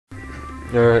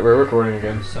Alright, we're recording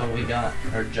again. So we got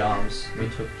our jobs. We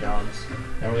took jobs.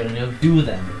 And we're gonna go do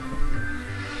them.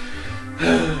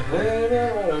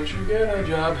 Why don't you get a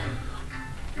job?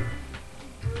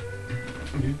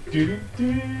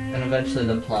 And eventually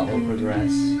the plot will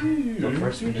progress. But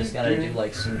first we just gotta do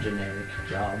like some generic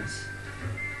jobs.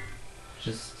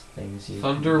 Just things you...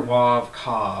 Thunder Wav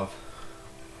Cov.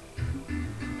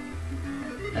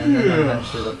 And then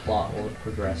eventually the plot will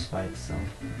progress by itself.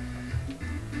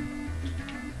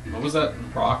 What was that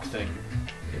rock thing?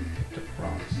 It picked up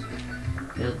rocks.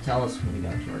 It'll tell us when we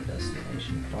got to our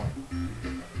destination.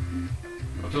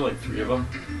 Was there like 3 of them?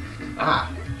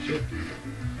 Ah, shit.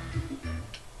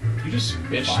 You just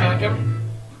bitch Finally. smack him?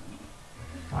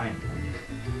 Finally.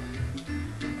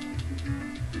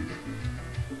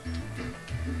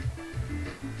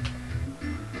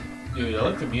 Dude, I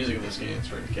like the music of this game. It's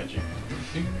very catchy.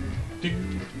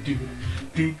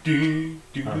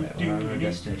 Alright, we're on our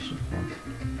destination form.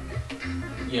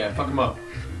 Yeah, fuck him up.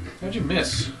 How'd you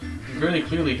miss? You very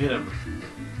clearly hit him.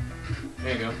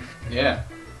 There you go. Yeah.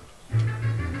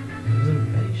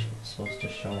 Isn't Betty supposed to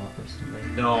show up or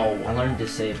something? No. I learned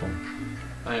disable.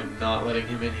 I am not letting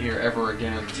him in here ever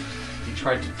again. He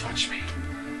tried to touch me.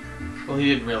 Well, he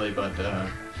didn't really, but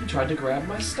he tried to grab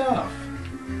my stuff.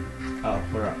 Oh,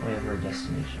 we have our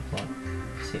destination plot.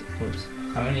 Oops.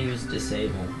 I'm gonna use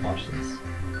disable. Watch this.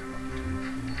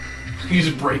 You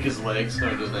just break his legs. No,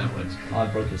 he doesn't have legs. Oh, I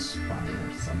broke his spine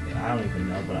or something. I don't even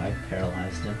know, but I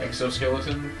paralyzed him.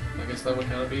 Exoskeleton? I guess that would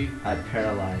kind of be. I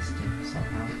paralyzed him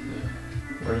somehow.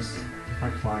 Yeah. Where's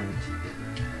our client?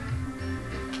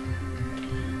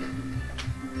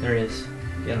 There he is.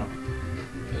 Get him.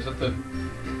 Is that the...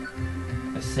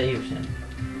 I saved him.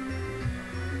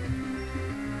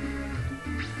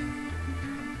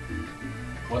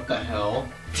 What the hell?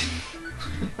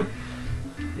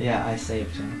 Yeah, I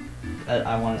saved him.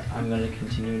 I'm gonna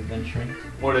continue adventuring.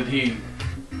 What did he...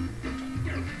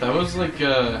 That was like,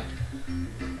 I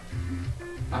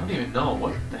don't even know.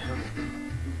 What the hell?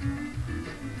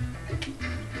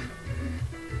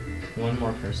 One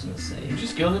more person to You save.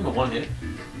 just killed him with 1 hit?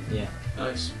 Yeah.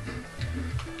 Nice.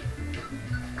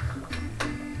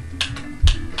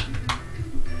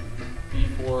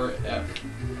 P4F.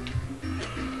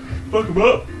 Fuck him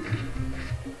up!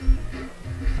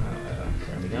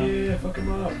 There we go. Yeah, fuck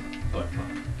him up. Butt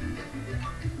fuck.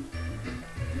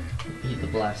 Eat the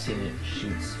blast seed, it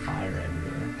shoots fire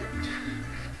everywhere.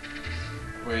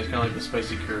 Wait, it's kind of like the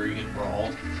spicy curry in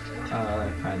Brawl.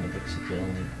 Kind of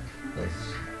explain this.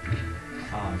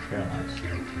 I'm paralyzed.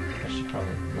 I should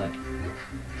probably let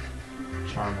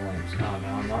charm lamps. Oh no,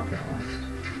 I'm not paralyzed.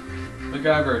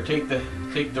 MacGyver,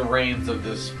 take the reins of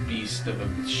this beast of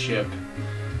a ship.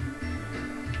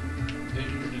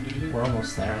 We're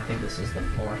almost there. I think this is the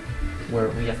floor where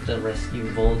we have to rescue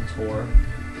Voltor.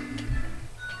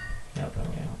 Yep, there we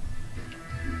go.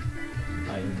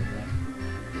 I didn't do that.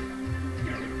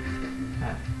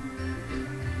 Ah.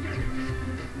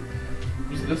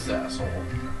 Who's this asshole?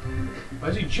 Why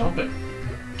is he jumping?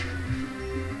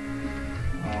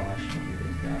 Oh, I shouldn't do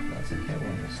that. That's okay. We're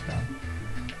almost done.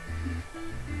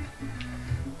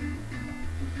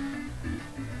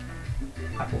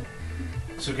 Apple.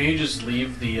 So can you just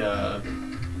leave the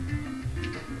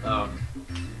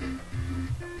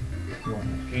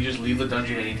can you just leave the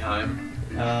dungeon anytime?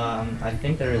 I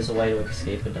think there is a way to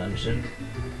escape a dungeon,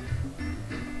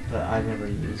 but I've never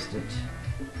used it.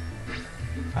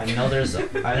 I know there's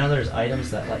items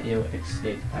that let you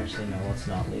escape. Actually, no, let's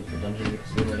not leave the dungeon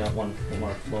because we only got one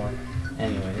more floor.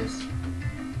 Anyways,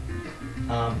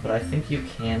 but I think you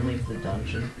can leave the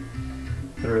dungeon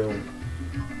through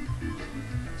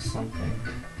something.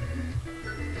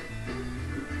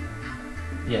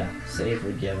 Yeah, save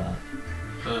or give up.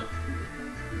 Huh.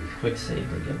 Quick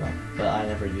save or give up. But I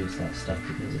never use that stuff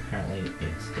because apparently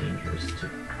it's dangerous to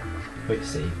quick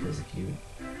save because if you...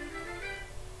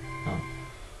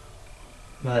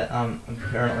 But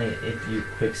apparently if you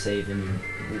quick save and you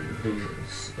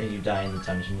lose, and you die in the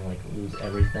dungeon, you like lose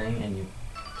everything and you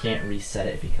can't reset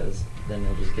it because then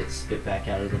you'll just get spit back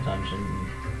out of the dungeon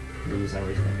and lose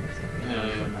everything or something.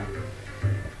 Yeah.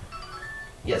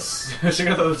 Yes. I think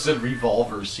I thought it said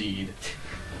revolver seed.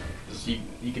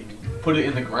 You can put it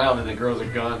in the ground and it grows a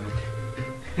gun.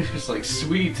 It's just like,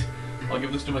 sweet, I'll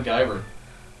give this to MacGyver.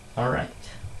 Alright.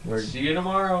 See you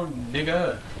tomorrow,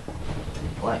 nigga.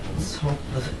 Let's hope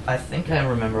I think I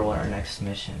remember what our next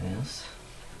mission is.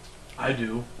 I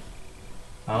do.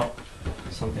 Oh,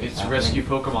 something. It's rescue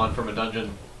Pokemon from a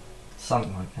dungeon.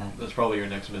 Something like that. That's probably your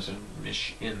next mission.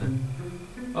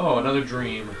 Oh, another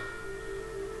dream.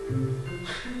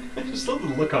 I just love the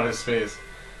look on his face.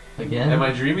 Again? Am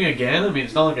I dreaming again? I mean,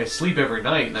 it's not like I sleep every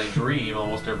night and I dream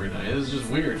almost every night. This is just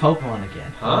weird. Pokemon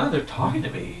again. Huh? They're talking to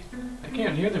me. I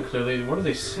can't hear them clearly. What are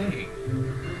they saying?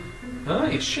 Huh?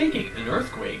 It's shaking. An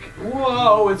earthquake.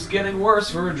 Whoa, it's getting worse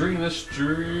for a dream. This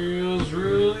feels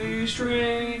really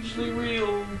strangely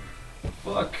real.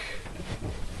 Fuck.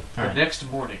 The Alright. next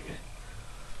morning.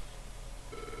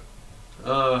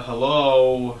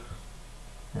 Hello.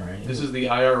 Alright. This is the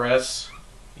IRS.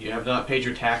 You have not paid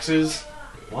your taxes?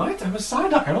 What? I'm a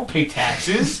sign dog. I don't pay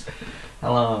taxes.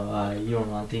 Hello, you are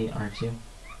Monty, aren't you?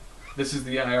 This is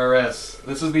the IRS.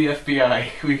 This is the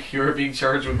FBI. You're being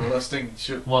charged with molesting.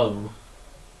 Whoa.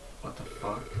 What the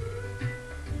fuck?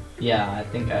 Yeah,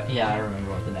 I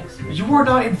remember what the next mission You were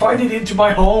not invited into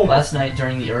my home! Last night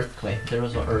during the earthquake. There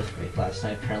was an earthquake last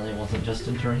night. Apparently it wasn't just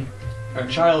a dream. Our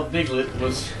child Biglet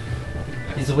was...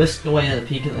 He's whisked away to the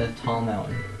peak of the tall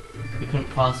mountain. We couldn't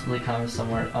possibly climb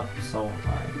somewhere up so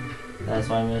high. That's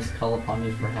why I must call upon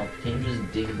you for help. Can you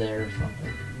just dig there or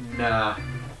something? Nah.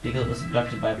 Biglet was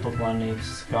abducted by a Pokemon named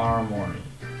Skarmory.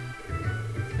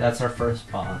 That's our first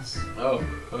boss. Oh,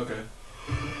 okay.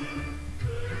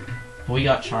 We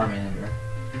got Charmander,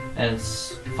 and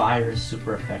its fire is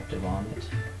super effective on it.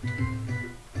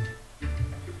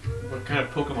 What kind of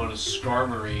Pokemon is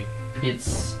Skarmory?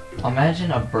 It's,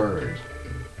 imagine a bird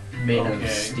made of Okay.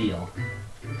 steel.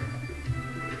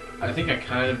 I think I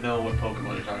kind of know what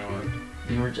Pokemon you're talking about.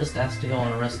 You were just asked to go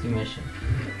on a rescue mission.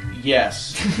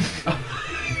 Yes.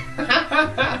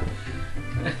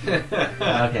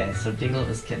 Okay, so Diglett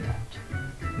was kidnapped.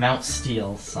 Mount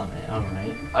Steel Summit,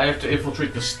 alright. I have to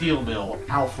infiltrate the steel mill,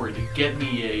 Alfred, to get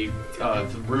me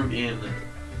the route in.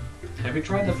 Have you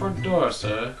tried the front door,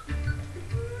 sir?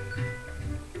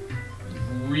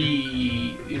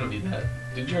 You don't need that.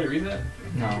 Did you already read that?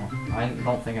 No, I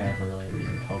don't think I ever really read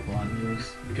Pokemon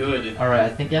news. Good. Alright, I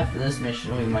think after this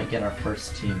mission we might get our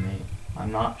first teammate.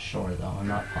 I'm not sure though, I'm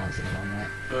not positive on that.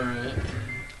 Alright.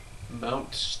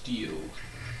 Mount Steel.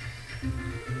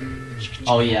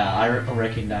 Oh yeah, I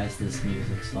recognize this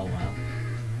music so well.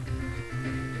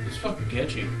 It's fucking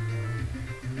catchy.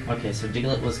 Okay, so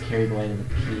Diglett was carried away to the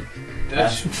peak.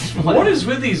 That's, what is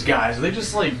with these guys? Are they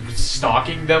just like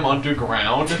stalking them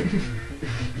underground?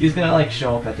 He's gonna like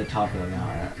show up at the top of the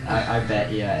mountain. I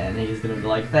bet you, and he's gonna be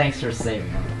like, "Thanks for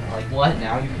saving me." Like, what?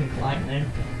 Now you can climb there?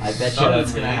 I bet you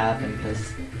that's gonna happen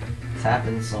because it's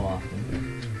happened so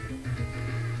often.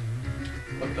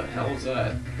 What the hell is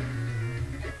that?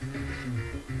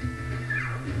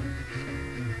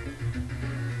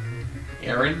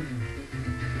 Aaron?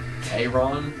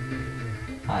 Aaron?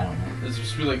 I don't know. It's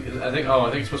supposed to be like, I think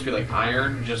it's supposed to be like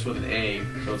iron, just with an A.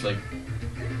 So it's like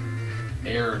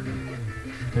Aaron.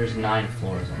 There's 9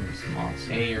 floors on this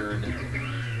monster. Aaron.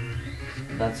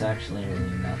 That's actually really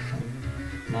nothing.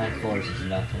 9 floors is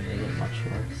nothing. They get much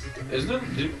worse. Isn't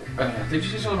it? Did you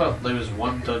say something about there was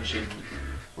one dungeon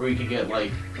where you could get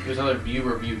like it was either Mew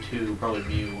or Mewtwo, probably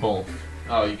Mew. Both.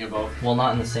 Oh, you get both. Well,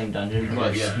 not in the same dungeon, but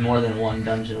But, there's yeah. more than one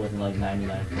dungeon with like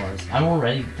 99 floors. I'm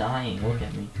already dying. Look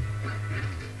at me.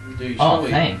 Dude, you should Oh,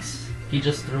 probably- thanks. He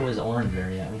just threw his orange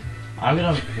berry at me. I'm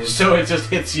gonna. So it just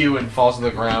hits you and falls to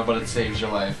the ground, but it saves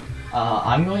your life.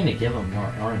 I'm going to give him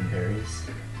more orange berries.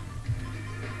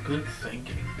 Good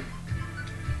thinking.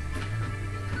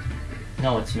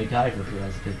 No, it's MacGyver who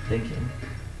has good thinking.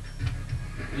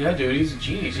 Yeah, dude, he's a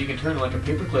genius. He can turn like a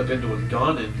paperclip into a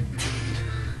gun, and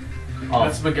Oh,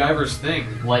 that's MacGyver's thing.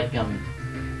 white gummy.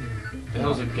 The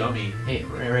hell's a gummy? It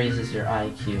raises your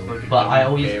IQ. It's like a But I gummy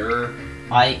always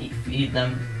bear, feed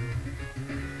them.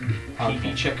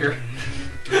 pee-pee checker.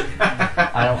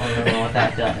 I don't remember what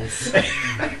that does.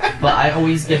 But I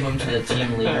always give them to the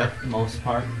team leader, for the most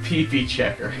part. Pee-pee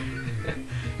checker.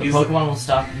 The Pokemon will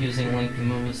stop using linking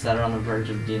moves that are on the verge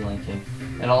of delinking.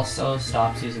 It also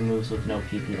stops using moves with no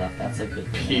PP left. That's a good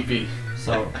thing. Pee-pee.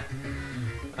 So,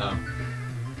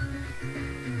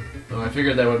 Oh, I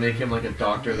figured that would make him like a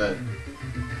doctor that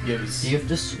gives... do you have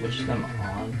to switch them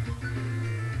on?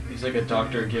 He's like a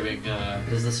doctor giving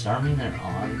Does the star mean they're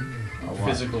on? Or what?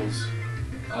 physicals.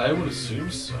 I would assume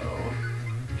so.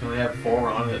 Can they have 4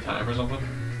 on at a time or something?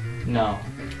 No.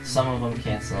 Some of them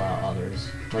cancel out others.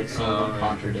 Like some of them Right.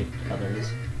 contradict others.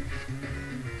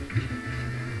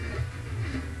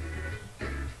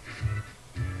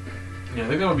 Yeah, I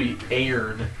think that would be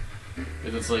iron.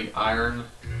 If it's like iron,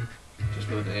 just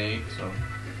with an A, so.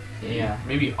 Yeah.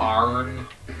 Maybe iron.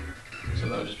 So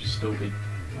that would just be stupid.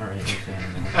 Alright, okay,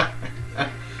 I know.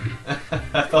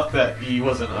 I thought that E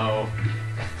was an O.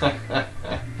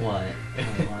 What?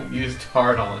 What? Used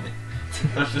hard on.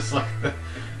 I was just like,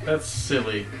 that's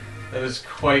silly. That is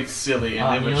quite silly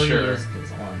and He immature. used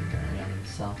his orange berry on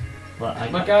himself. But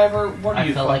MacGyver, what are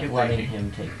you I felt like fucking letting thinking?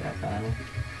 him take that battle.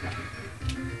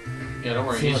 Yeah, don't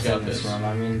worry, See he's what's got in this this. room.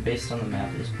 I mean, based on the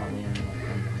map, there's probably only like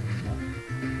one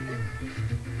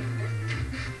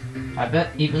room. I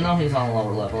bet, even though he's on a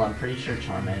lower level, I'm pretty sure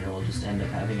Charmander will just end up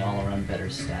having all around better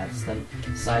stats than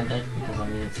Psyduck, because I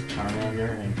mean, it's a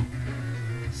Charmander and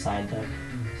Psyduck,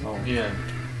 so... Yeah.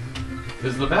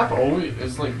 Is the map always...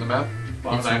 Is like the map It's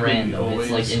automatically random,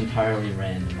 always... it's like entirely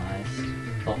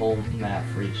randomized. The whole map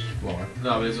for each floor.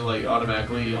 No, but is it like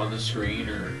automatically on the screen,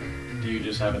 or do you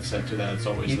just have it set to that it's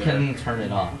always You there? can turn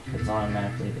it off. It's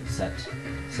automatically set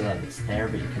so that it's there,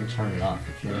 but you can turn it off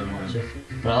if you really want to.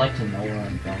 But I like to know where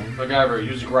I'm going. MacGyver,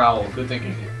 use Growl. Good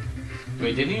thinking.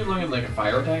 Wait, didn't you learn like a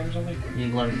fire attack or something? You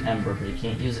can learn Ember, but you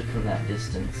can't use it from that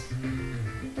distance.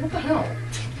 What the hell?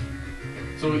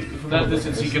 So from that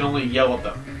distance, he can only yell at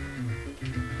them.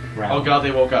 Growl. Oh god, they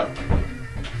woke up.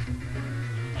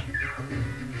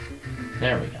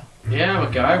 There we go. Yeah,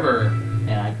 MacGyver. And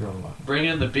I grew up. Bring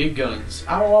in the big guns.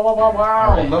 Ow, ow, ow, ow, ow.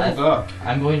 Alright, Leveled up.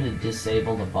 I'm going to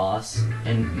disable the boss,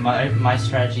 and my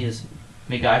strategy is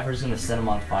MacGyver's going to set him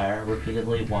on fire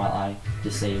repeatedly while I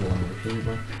disable him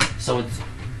repeatedly. So it's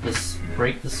this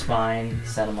break the spine,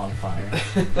 set him on fire.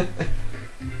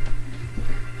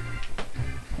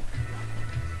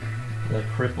 The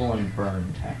cripple and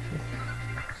burn tactic.